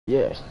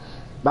Yes.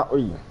 That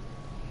way.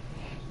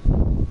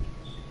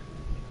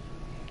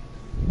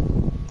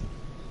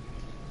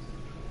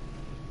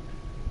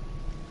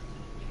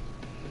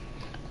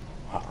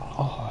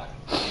 Oh.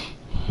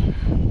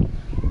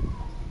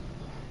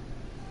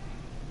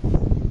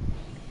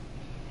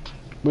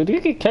 But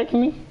you can catch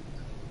me?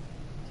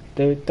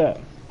 What's up?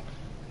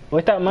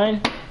 What's up,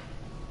 man?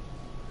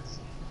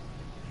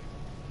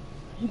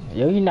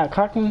 Yo, you not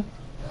cocking me?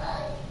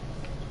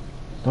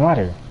 No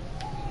matter.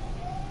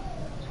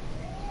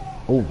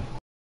 Oh.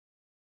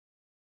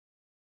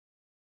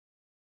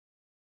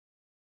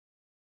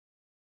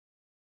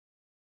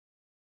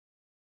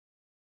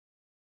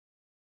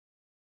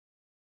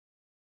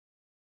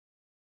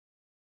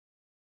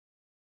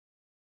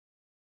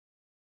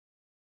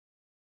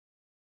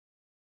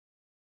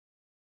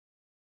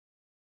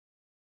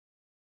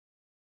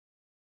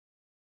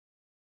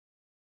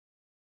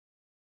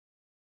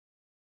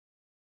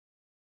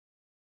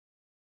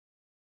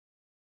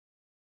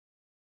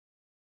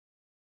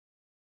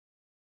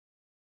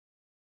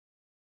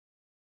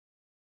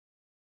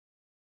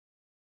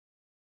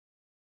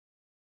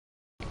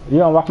 You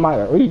don't watch my.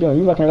 What are you doing?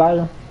 You fucking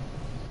liar?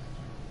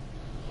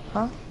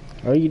 Huh?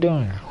 What are you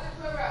doing?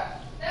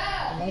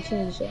 I'm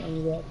watching the shit on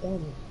you that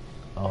thing.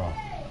 Oh.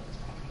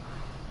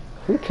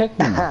 Who kicked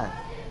me?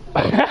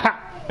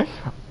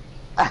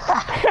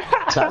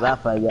 Stop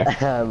laughing at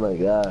that. Oh my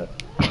god.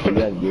 You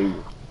got gay.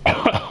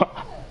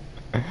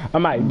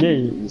 I'm not gay.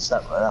 You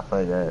stop laughing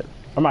at that.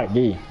 I'm not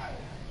gay.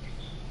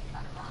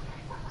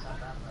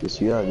 Yes,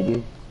 you are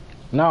gay.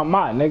 No, I'm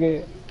not,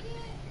 nigga.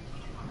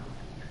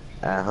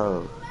 At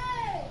home.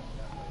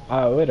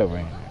 Oh, whatever.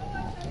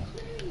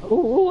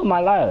 Who am I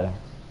liar?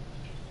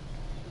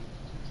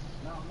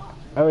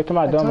 Every time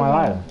I do my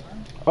live.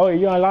 Oh,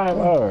 you on live?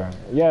 Oh,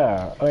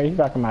 yeah. Oh, he's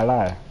back in my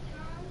live.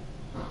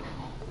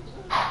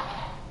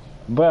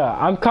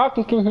 Bruh, I'm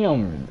talking to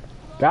him.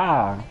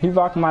 God, he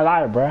back in my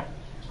live, bruh.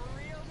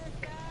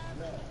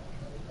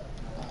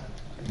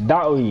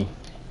 That way.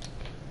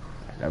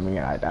 Let me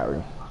get like that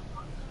way.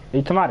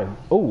 Hey, tomato.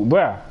 Oh,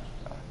 bruh.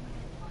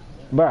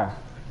 Bruh.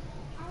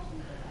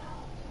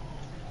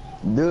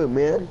 Do it,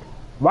 man.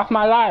 Watch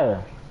my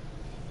live.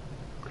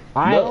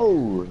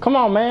 No. Come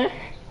on, man.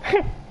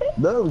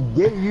 No,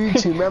 get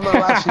YouTube, man. I'm not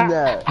watching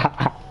that.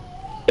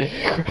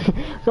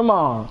 Come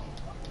on.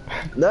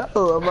 No,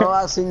 I'm not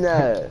watching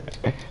that.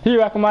 He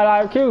back in my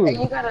live too. Hey,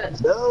 you got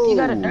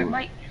a dirt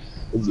bike?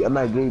 I'm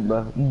not gay,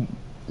 bro.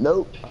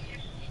 Nope.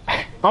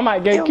 I'm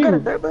not gay You too. got a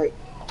dirt bike?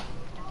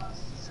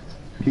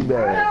 Too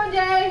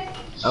bad.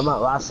 I'm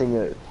not watching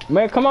it.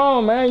 Man, come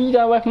on, man. You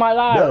gotta watch my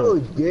live. No,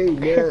 it's gay,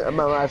 man. I'm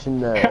not watching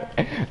that.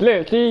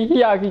 Look, see,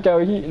 he actually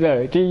told he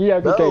actually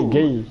say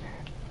gay.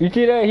 You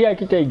see that? He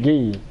actually say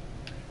gay.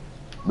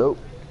 Nope.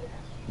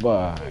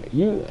 But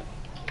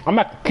I'm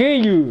about to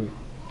kill you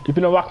if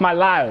you don't watch my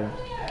live.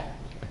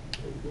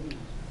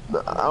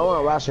 No, I don't want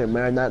to watch it,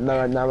 man. Not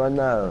right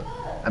now.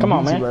 Come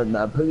on, man. Right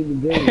now. Put it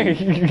in the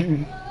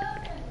game.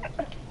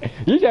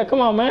 You said,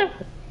 come on, man.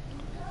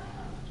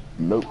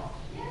 Nope.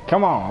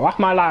 Come on, watch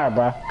my live,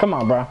 bro. Come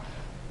on, bro.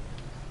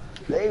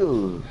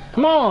 Nigga.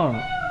 Come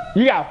on.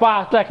 You got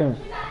 5 seconds.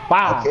 5.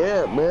 I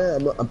can't,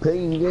 man. I'm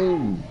playing the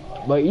game.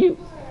 But you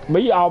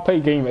all play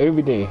game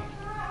every day.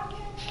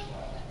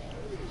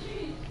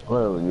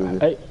 Whatever, nigga.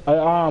 Hey,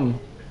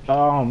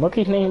 what's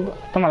his name?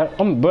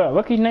 Bro,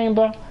 what's his name,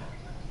 bro?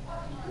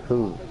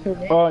 Who?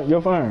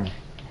 Your friend.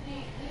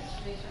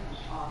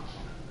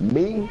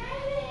 Me?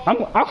 I'm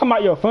talking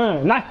about your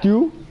friend, not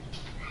you.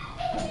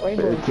 Okay,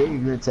 you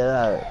gonna tell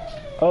that.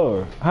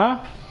 Oh, huh?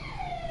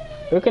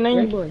 What's your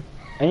name? Boy.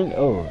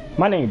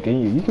 My name's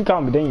Daniel. You can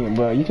call me Daniel,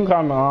 but you can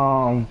call me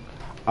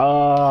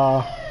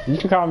you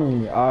can call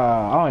me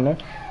I don't know.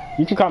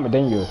 You can call me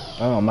Daniel. It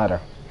don't matter.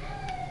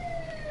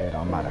 It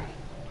don't matter.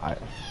 Alright.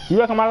 You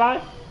work on my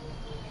life?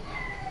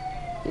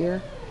 Yeah.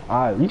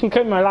 Alright, you can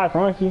cut me my life,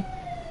 aren't you?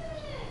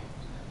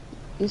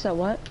 You said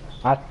what?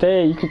 I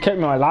said you can cut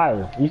me my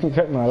life. You can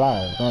cut me my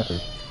life, aren't you?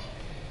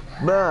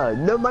 Bruh,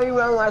 nobody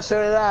wanna watch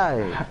that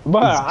live.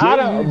 But I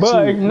don't.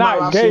 But it's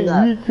not gay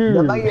YouTube.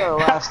 Nobody gonna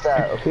watch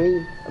that,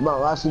 okay? I'm not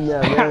watching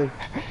that, man.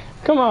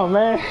 Come on,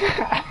 man.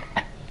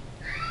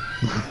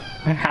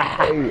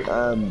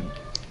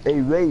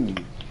 Hey, Ray.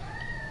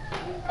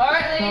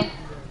 Alright,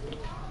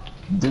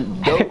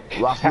 Don't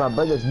watch my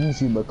brother's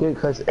YouTube, okay?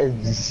 Cause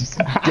it's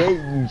gay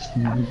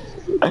YouTube.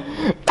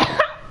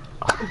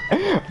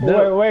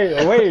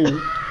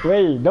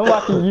 Wait, don't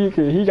watch his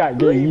YouTube. He got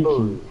gay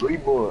YouTube.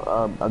 Rainbow,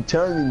 I'm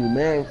telling you,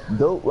 man,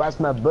 don't watch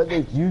my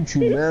brother's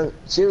YouTube, man.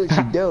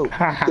 Seriously, don't.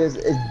 Cause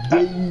it's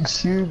gay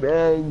YouTube,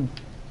 man.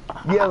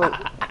 You ever,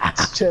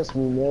 trust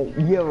me,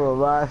 man, you ever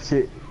watch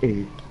it?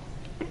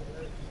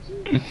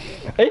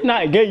 It's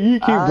not gay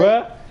YouTube,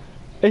 bruh.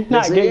 It's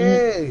not yes, gay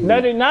it YouTube. No,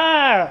 it's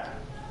not.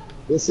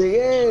 Yes, it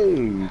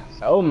is.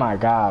 Oh my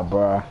god,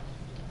 bruh.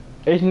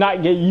 It's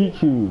not gay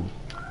YouTube.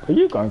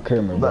 You gonna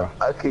kill me, bro.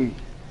 But, okay.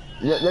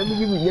 Let me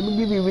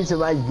give you a reason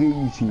why it's gay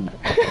YouTube.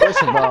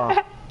 First of all,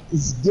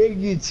 it's gay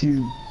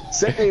YouTube.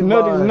 Second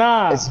of all, it's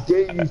not. It's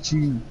gay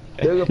YouTube.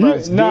 Look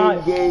at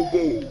Nah.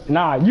 gay.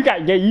 Nah, you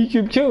got gay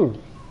YouTube too.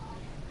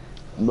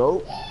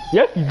 Nope.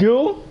 Yes, you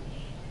do.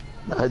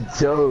 I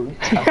don't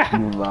talk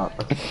you about.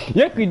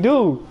 Yes, you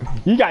do.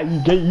 You got you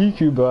gay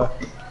YouTuber.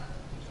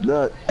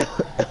 No.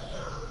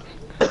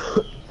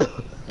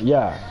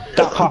 Yeah.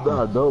 Stop talking.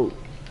 No, don't.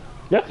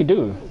 Yes, you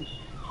do.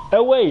 Hey,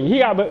 wait, he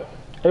got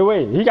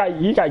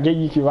gay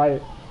YouTube,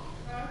 right?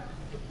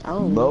 I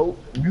don't know. Nope,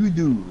 you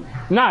do.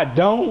 Nah, I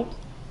don't.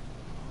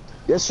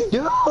 Yes, you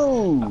do.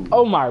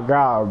 Oh my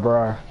god,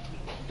 bro.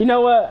 You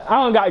know what?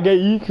 I don't got gay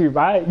YouTube,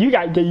 right? You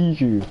got gay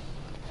YouTube.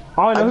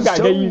 I don't know who got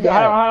gay YouTube.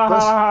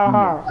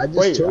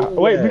 Hold on.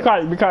 Wait, be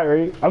quiet,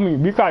 right? I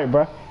mean, be quiet,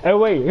 bro. Hey,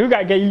 wait, who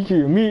got gay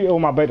YouTube? Me or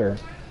my brother?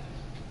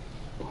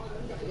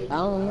 I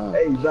don't know.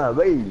 Hey, nah,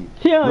 wait.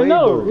 He don't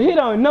know. He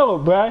don't know,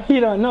 bro. He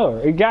don't know.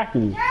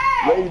 Exactly.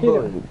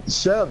 Rainbow.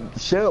 Shut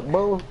up,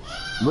 bro.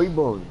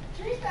 Rainbow.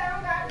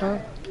 Huh?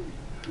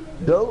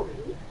 Dope.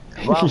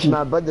 Watch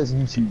my brother's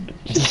YouTube.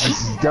 This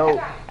is dope.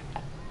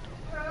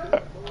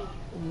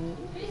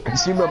 You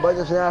see my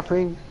brother's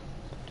laughing?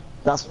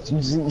 That's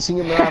you see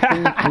him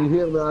laughing. You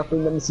hear him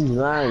laughing. Let me see his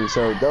line.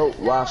 So dope.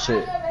 Watch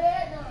it.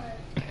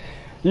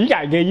 You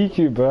got gay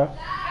YouTube, bro.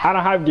 I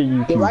don't have gay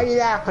YouTube. So why you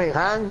laughing,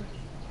 huh?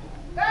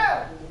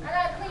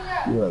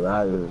 You're a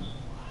liar.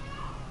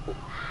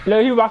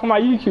 Look, he rocking my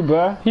YouTube,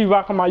 bro. He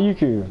rocking my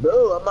YouTube.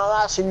 No, I'm not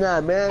watching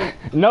that, man.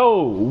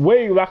 No,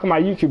 where you rocking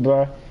my YouTube,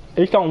 bro?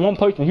 It's on one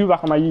person. He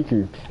rocking my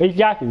YouTube.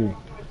 Exactly.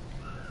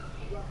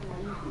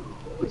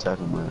 What you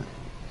talking about?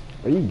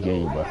 Are you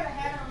gay, bro?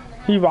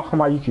 He rocking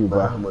my YouTube,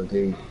 bro. I'm a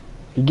gay.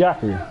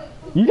 Exactly.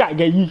 You got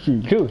gay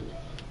YouTube too.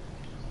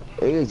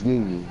 It is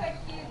gay.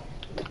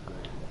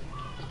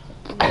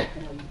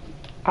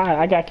 Alright,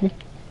 I got you.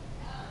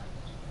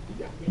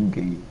 You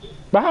gay.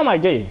 But how am I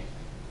gay?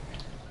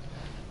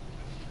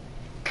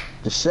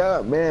 Just shut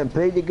up, man.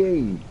 Play the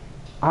game.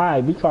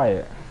 Alright, be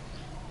quiet.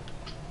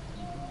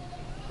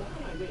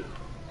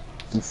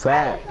 You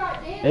fat.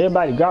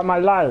 Everybody got my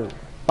lighter.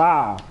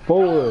 5,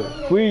 4,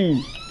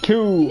 3,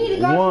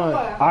 2, 1.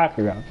 I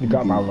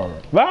got my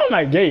lighter. But how am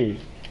I gay?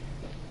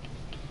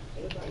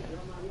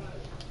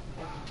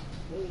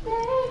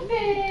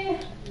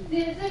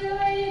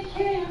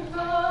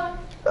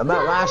 I'm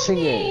not watching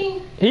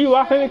it. He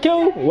rocking it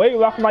too? Wait,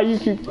 rocking my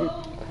YouTube.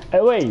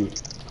 Hey,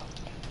 wait.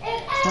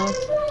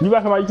 You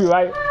rocking my YouTube,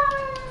 right?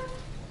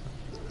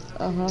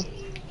 Uh-huh.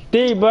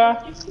 D,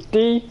 bruh.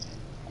 D.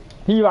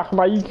 He rocking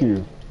my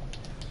YouTube.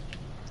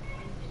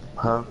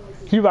 Huh?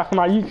 He rocking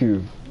my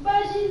YouTube.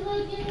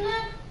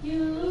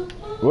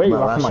 Wait, I'm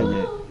not rocking my watching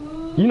it.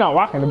 YouTube. You not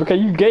rocking it because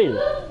you gay.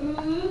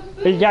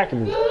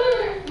 Exactly.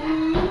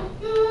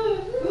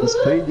 Just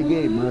play the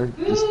game, man.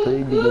 Just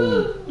play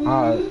the game.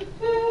 Alright.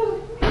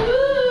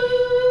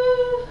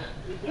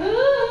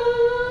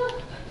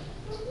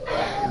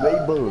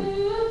 Rainbow.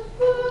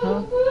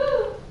 Huh?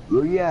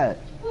 Where you at?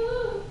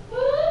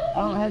 I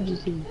don't have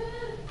GT.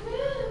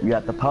 You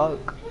at the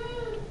park?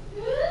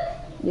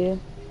 Yeah.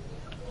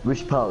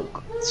 Which park?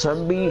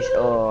 Sun Beach,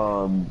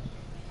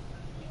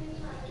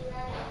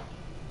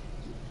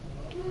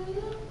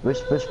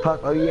 which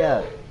park are you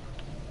at?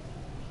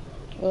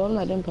 Well, I'm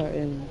not in part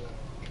in.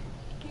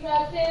 You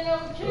gotta stand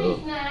on the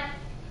trees now.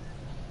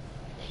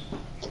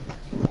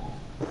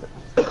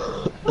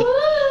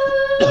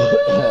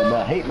 Man,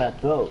 I hate my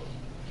throat.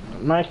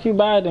 Man, too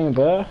bad then,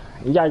 bruh.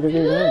 You gotta get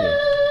this nigga.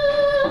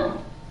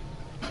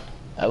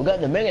 I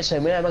got the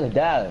medicine, man. I'm gonna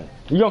die.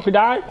 You gonna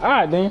die?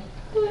 Alright then.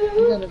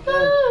 You gotta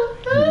go.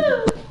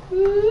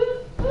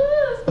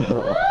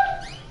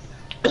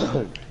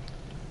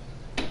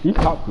 You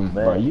talking,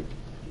 bro. You,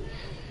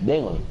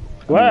 Dang.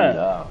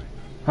 what?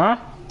 Huh?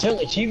 Turn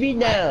the TV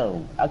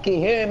down. I can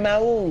hear it in my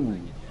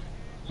room.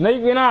 No,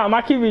 you cannot.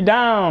 My TV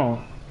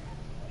down.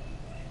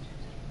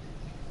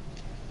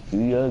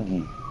 You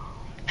ugly.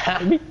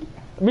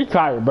 Be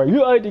quiet, bro.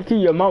 You ugly too.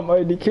 Your mom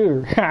ugly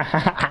too.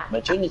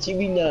 Man, turn the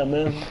TV down,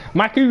 man.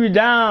 My TV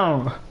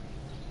down.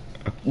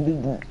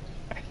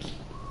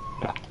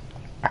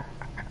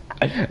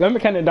 Let me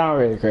turn it down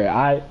real quick,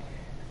 alright?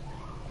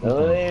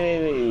 Oh,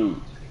 wait.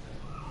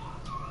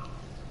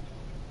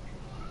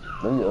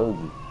 Look at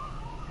ugly.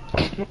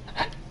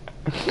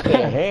 Look at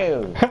your hair.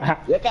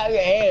 Look at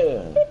your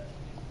hair.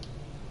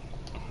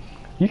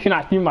 You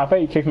cannot see my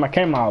face, take my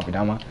camera off it,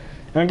 man.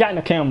 I ain't got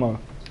no camera.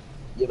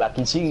 Yeah, but I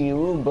can see you in your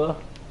room, bro.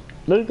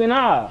 Looking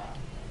up.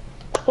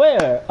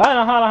 Where? Hold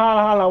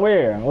on.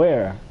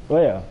 Where?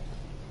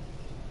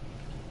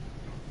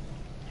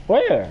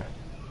 Where?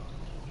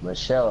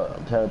 Michelle,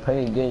 I'm trying to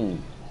play a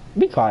game.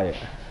 Be quiet.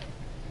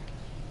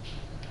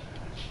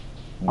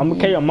 I'm gonna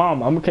kill your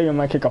mom. I'm gonna kill your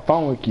mom, kick a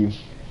phone with you.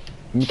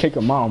 I'm gonna kick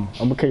your mom.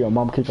 I'm gonna kill your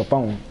mom, kick a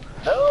phone.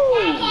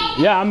 Oh!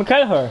 Yeah, I'm gonna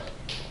kill her.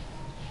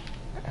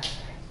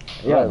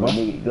 Yeah, Right, bro.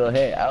 nigga, go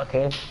ahead.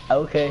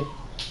 Okay.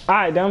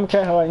 Alright, then I'm gonna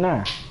kill her right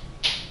now.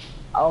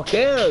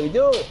 Okay,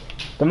 do it.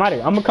 The matter,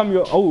 I'm gonna come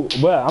your I'm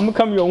gonna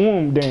come your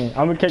womb then.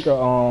 I'm gonna take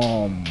your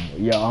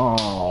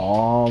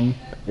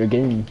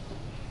game.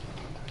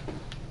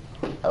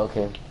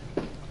 Okay.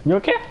 You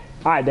okay?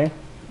 Alright then.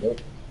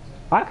 Yep.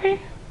 Okay.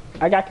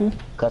 I got you.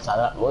 Cause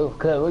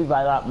we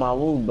right out my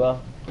room, bro.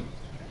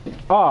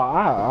 Oh,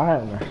 I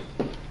have.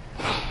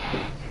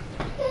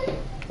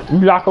 You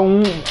lock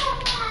on.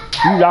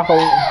 You lock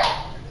on.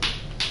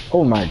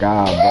 Oh my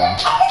God, bro.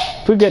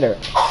 Forget it.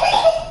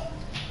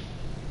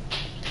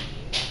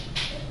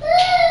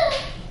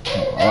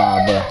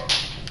 Wow, bro.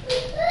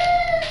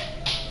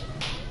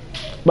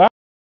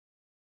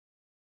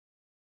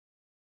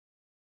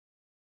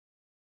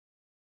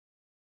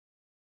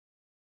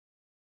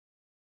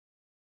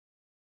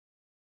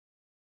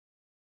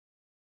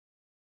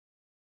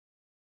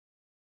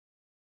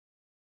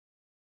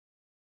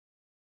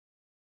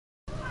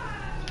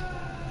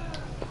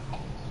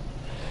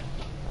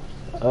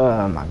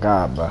 Oh my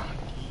God, bro.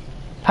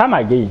 How am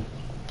I gay?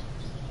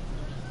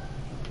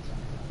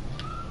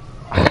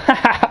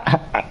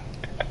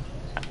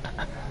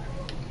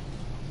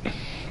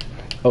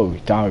 Oh,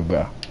 sorry,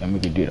 bro. Let me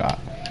do that.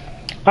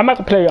 I'm about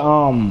to play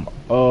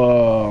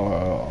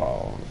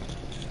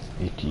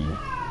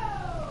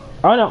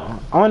I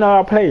don't know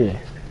how to play it.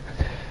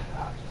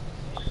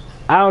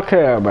 I don't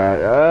care about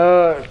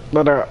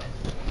it.